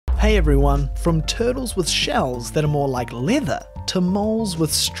Hey everyone, from turtles with shells that are more like leather to moles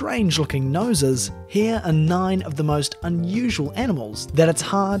with strange looking noses, here are 9 of the most unusual animals that it's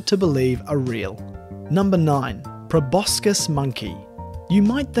hard to believe are real. Number 9. Proboscis monkey. You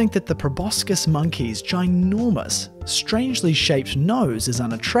might think that the proboscis monkey's ginormous, strangely shaped nose is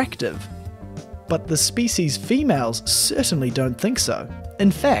unattractive, but the species' females certainly don't think so. In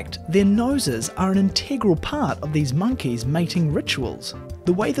fact, their noses are an integral part of these monkeys' mating rituals.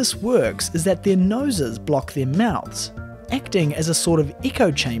 The way this works is that their noses block their mouths, acting as a sort of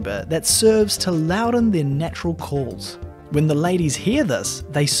echo chamber that serves to louden their natural calls. When the ladies hear this,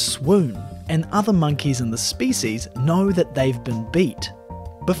 they swoon, and other monkeys in the species know that they've been beat.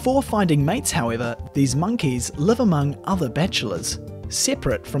 Before finding mates, however, these monkeys live among other bachelors,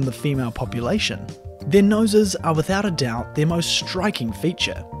 separate from the female population. Their noses are without a doubt their most striking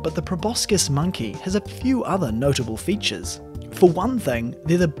feature, but the proboscis monkey has a few other notable features. For one thing,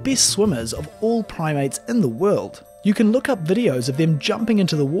 they're the best swimmers of all primates in the world. You can look up videos of them jumping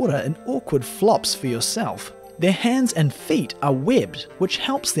into the water in awkward flops for yourself. Their hands and feet are webbed, which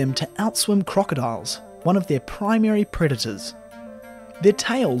helps them to outswim crocodiles, one of their primary predators. Their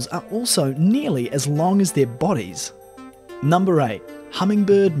tails are also nearly as long as their bodies. Number 8.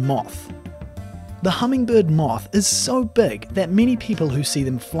 Hummingbird moth. The hummingbird moth is so big that many people who see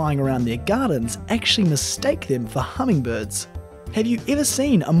them flying around their gardens actually mistake them for hummingbirds. Have you ever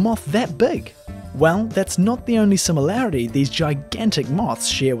seen a moth that big? Well, that's not the only similarity these gigantic moths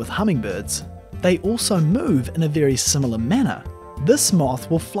share with hummingbirds. They also move in a very similar manner. This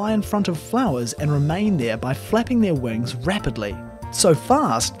moth will fly in front of flowers and remain there by flapping their wings rapidly, so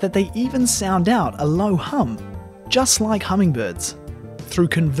fast that they even sound out a low hum, just like hummingbirds. Through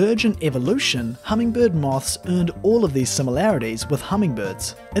convergent evolution, hummingbird moths earned all of these similarities with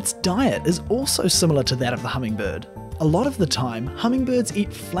hummingbirds. Its diet is also similar to that of the hummingbird. A lot of the time, hummingbirds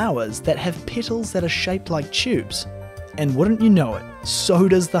eat flowers that have petals that are shaped like tubes. And wouldn't you know it, so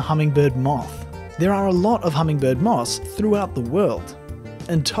does the hummingbird moth. There are a lot of hummingbird moths throughout the world.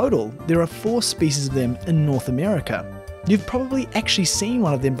 In total, there are 4 species of them in North America. You've probably actually seen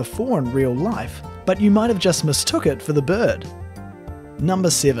one of them before in real life, but you might have just mistook it for the bird. Number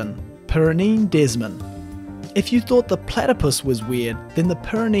 7. Pyrenean desman. If you thought the platypus was weird, then the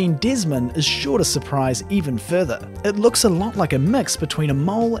Pyrenean desman is sure to surprise even further. It looks a lot like a mix between a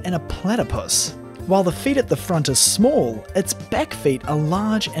mole and a platypus. While the feet at the front are small, its back feet are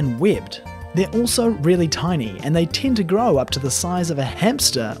large and webbed. They're also really tiny, and they tend to grow up to the size of a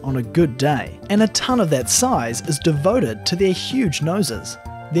hamster on a good day. And a ton of that size is devoted to their huge noses.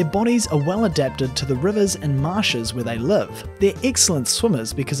 Their bodies are well adapted to the rivers and marshes where they live. They're excellent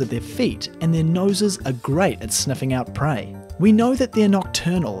swimmers because of their feet, and their noses are great at sniffing out prey. We know that they're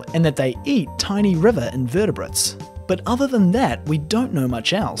nocturnal and that they eat tiny river invertebrates. But other than that, we don't know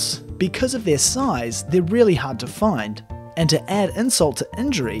much else. Because of their size, they're really hard to find. And to add insult to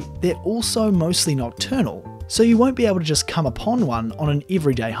injury, they're also mostly nocturnal, so you won't be able to just come upon one on an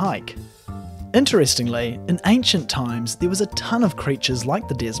everyday hike. Interestingly, in ancient times there was a ton of creatures like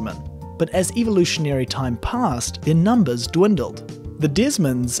the desman, but as evolutionary time passed, their numbers dwindled. The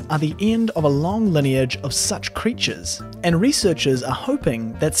desmans are the end of a long lineage of such creatures, and researchers are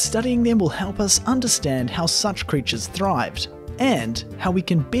hoping that studying them will help us understand how such creatures thrived, and how we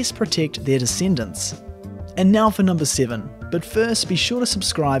can best protect their descendants. And now for number 7, but first be sure to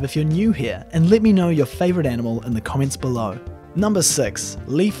subscribe if you're new here, and let me know your favourite animal in the comments below. Number 6.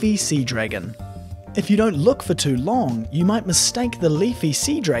 Leafy sea dragon. If you don't look for too long, you might mistake the leafy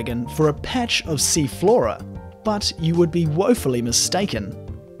sea dragon for a patch of sea flora, but you would be woefully mistaken.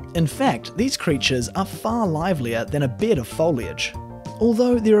 In fact, these creatures are far livelier than a bed of foliage,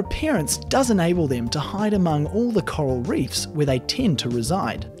 although their appearance does enable them to hide among all the coral reefs where they tend to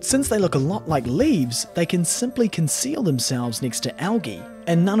reside. Since they look a lot like leaves, they can simply conceal themselves next to algae,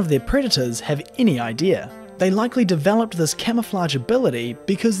 and none of their predators have any idea. They likely developed this camouflage ability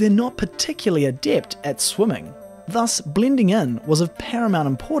because they're not particularly adept at swimming. Thus, blending in was of paramount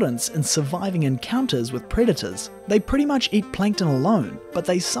importance in surviving encounters with predators. They pretty much eat plankton alone, but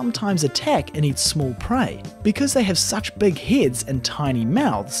they sometimes attack and eat small prey. Because they have such big heads and tiny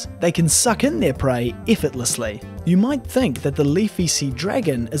mouths, they can suck in their prey effortlessly. You might think that the leafy sea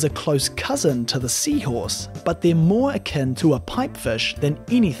dragon is a close cousin to the seahorse, but they're more akin to a pipefish than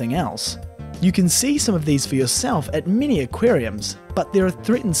anything else. You can see some of these for yourself at many aquariums, but they're a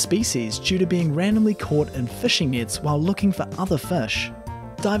threatened species due to being randomly caught in fishing nets while looking for other fish.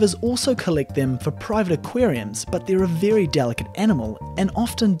 Divers also collect them for private aquariums, but they're a very delicate animal and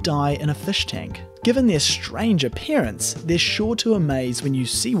often die in a fish tank. Given their strange appearance, they're sure to amaze when you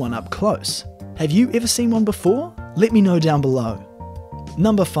see one up close. Have you ever seen one before? Let me know down below.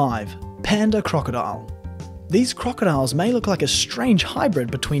 Number 5. Panda crocodile. These crocodiles may look like a strange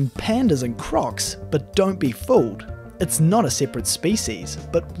hybrid between pandas and crocs, but don't be fooled. It's not a separate species,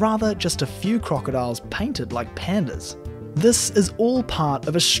 but rather just a few crocodiles painted like pandas. This is all part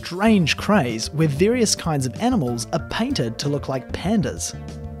of a strange craze where various kinds of animals are painted to look like pandas.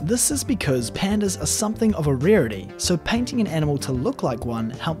 This is because pandas are something of a rarity, so painting an animal to look like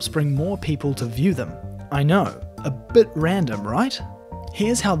one helps bring more people to view them. I know, a bit random, right?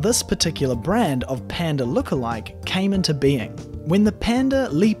 Here's how this particular brand of panda lookalike came into being. When the panda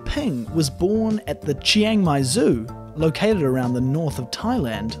Li Ping was born at the Chiang Mai Zoo, located around the north of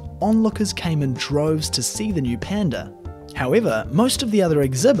Thailand, onlookers came in droves to see the new panda. However, most of the other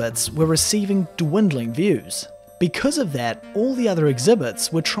exhibits were receiving dwindling views. Because of that, all the other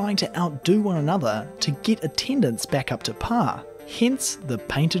exhibits were trying to outdo one another to get attendance back up to par, hence the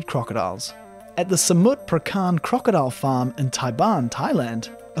painted crocodiles. At the Samut Prakan Crocodile Farm in Taiban, Thailand,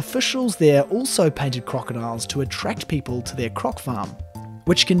 officials there also painted crocodiles to attract people to their croc farm,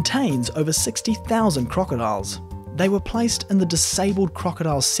 which contains over 60,000 crocodiles. They were placed in the disabled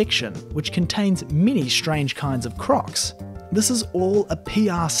crocodiles section, which contains many strange kinds of crocs. This is all a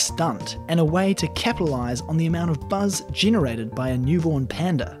PR stunt and a way to capitalize on the amount of buzz generated by a newborn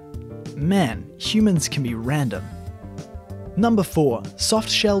panda. Man, humans can be random. Number 4.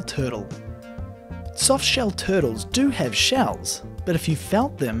 Soft-shell turtle. Soft-shell turtles do have shells, but if you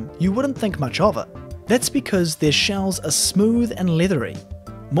felt them, you wouldn't think much of it. That's because their shells are smooth and leathery,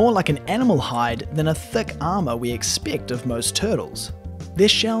 more like an animal hide than a thick armour we expect of most turtles. Their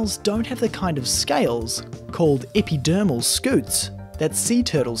shells don't have the kind of scales, called epidermal scutes, that sea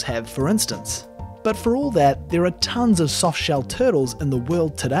turtles have, for instance. But for all that, there are tons of soft-shell turtles in the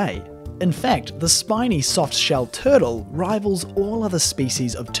world today. In fact, the spiny soft-shell turtle rivals all other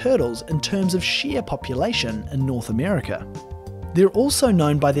species of turtles in terms of sheer population in North America. They're also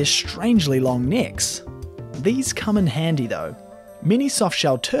known by their strangely long necks. These come in handy though. Many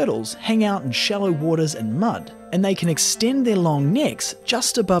soft-shell turtles hang out in shallow waters and mud, and they can extend their long necks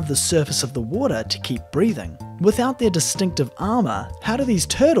just above the surface of the water to keep breathing. Without their distinctive armour, how do these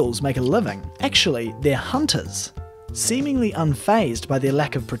turtles make a living? Actually, they're hunters. Seemingly unfazed by their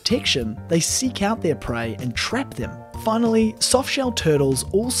lack of protection, they seek out their prey and trap them. Finally, soft-shell turtles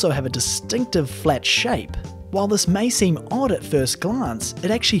also have a distinctive flat shape. While this may seem odd at first glance,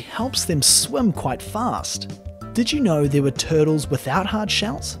 it actually helps them swim quite fast. Did you know there were turtles without hard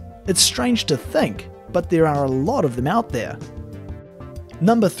shells? It's strange to think, but there are a lot of them out there.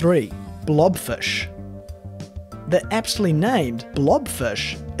 Number 3. Blobfish. The aptly named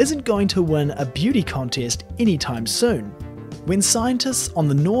blobfish isn't going to win a beauty contest anytime soon. When scientists on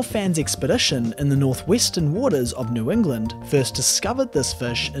the Norfans expedition in the northwestern waters of New England first discovered this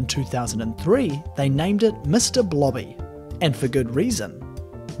fish in 2003, they named it Mr. Blobby, and for good reason.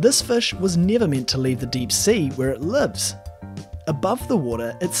 This fish was never meant to leave the deep sea where it lives. Above the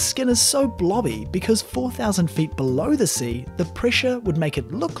water, its skin is so blobby because 4,000 feet below the sea, the pressure would make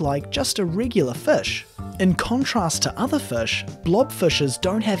it look like just a regular fish. In contrast to other fish, blobfishes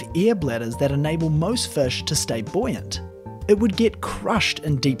don't have air bladders that enable most fish to stay buoyant. It would get crushed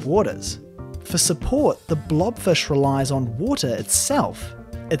in deep waters. For support, the blobfish relies on water itself,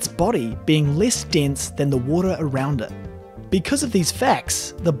 its body being less dense than the water around it. Because of these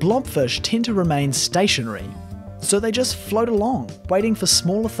facts, the blobfish tend to remain stationary. So they just float along, waiting for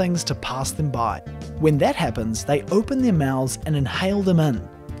smaller things to pass them by. When that happens, they open their mouths and inhale them in.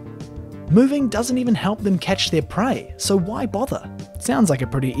 Moving doesn't even help them catch their prey, so why bother? Sounds like a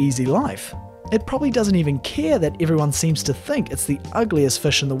pretty easy life. It probably doesn't even care that everyone seems to think it's the ugliest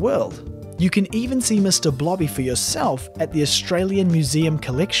fish in the world. You can even see Mr. Blobby for yourself at the Australian Museum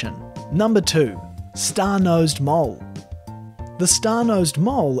collection. Number 2. Star-nosed mole. The star-nosed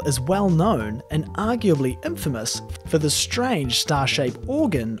mole is well known and arguably infamous for the strange star-shaped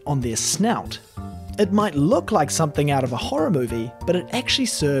organ on their snout. It might look like something out of a horror movie, but it actually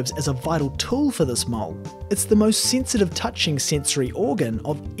serves as a vital tool for this mole. It's the most sensitive touching sensory organ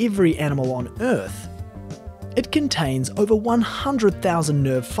of every animal on Earth. It contains over 100,000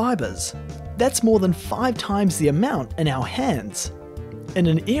 nerve fibers. That's more than 5 times the amount in our hands, in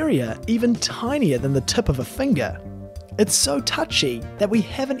an area even tinier than the tip of a finger. It's so touchy that we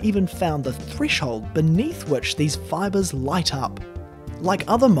haven't even found the threshold beneath which these fibers light up. Like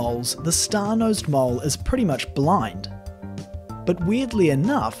other moles, the star-nosed mole is pretty much blind. But weirdly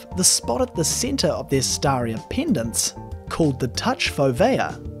enough, the spot at the centre of their starry pendants, called the touch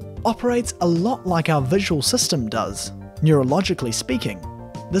fovea, operates a lot like our visual system does, neurologically speaking.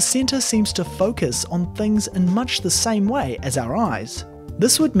 The centre seems to focus on things in much the same way as our eyes.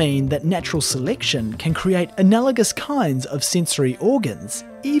 This would mean that natural selection can create analogous kinds of sensory organs,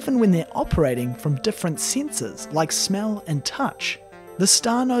 even when they're operating from different senses like smell and touch. The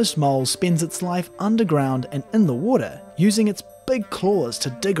star-nosed mole spends its life underground and in the water, using its big claws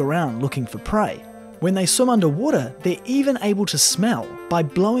to dig around looking for prey. When they swim underwater, they're even able to smell by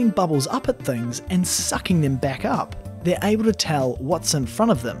blowing bubbles up at things and sucking them back up. They're able to tell what's in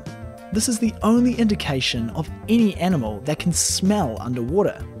front of them. This is the only indication of any animal that can smell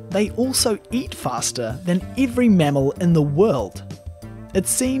underwater. They also eat faster than every mammal in the world. It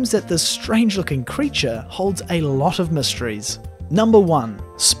seems that this strange-looking creature holds a lot of mysteries. Number 1.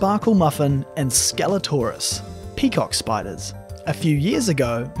 Sparkle muffin and Scalatoris, peacock spiders. A few years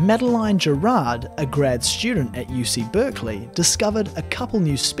ago, Madeline Gerard, a grad student at UC Berkeley, discovered a couple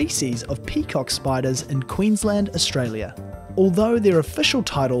new species of peacock spiders in Queensland, Australia. Although their official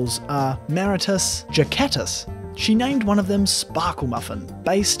titles are Maritus jactatus, she named one of them Sparkle Muffin,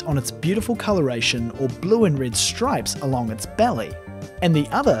 based on its beautiful coloration or blue and red stripes along its belly, and the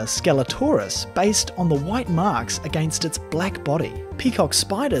other Scalatoris, based on the white marks against its black body. Peacock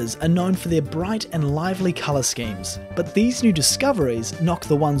spiders are known for their bright and lively colour schemes, but these new discoveries knock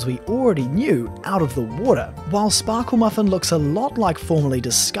the ones we already knew out of the water. While Sparkle Muffin looks a lot like formerly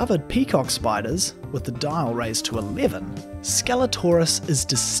discovered peacock spiders, with the dial raised to 11, Scalatoris is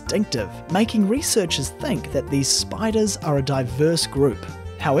distinctive, making researchers think that these spiders are a diverse group.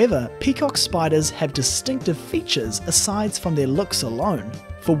 However, peacock spiders have distinctive features aside from their looks alone.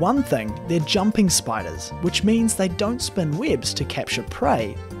 For one thing, they're jumping spiders, which means they don't spin webs to capture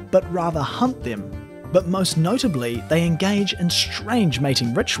prey, but rather hunt them. But most notably, they engage in strange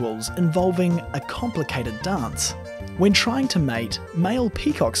mating rituals involving a complicated dance. When trying to mate, male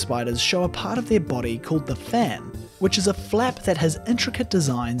peacock spiders show a part of their body called the fan, which is a flap that has intricate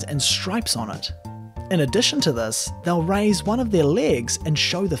designs and stripes on it. In addition to this, they'll raise one of their legs and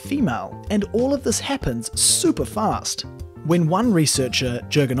show the female, and all of this happens super fast. When one researcher,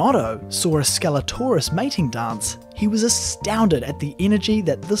 Jürgen Otto, saw a Scalatoris mating dance, he was astounded at the energy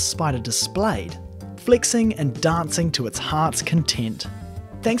that this spider displayed, flexing and dancing to its heart's content.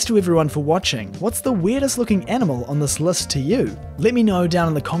 Thanks to everyone for watching. What's the weirdest looking animal on this list to you? Let me know down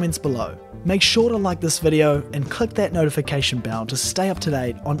in the comments below. Make sure to like this video and click that notification bell to stay up to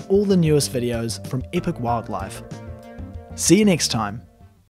date on all the newest videos from Epic Wildlife. See you next time.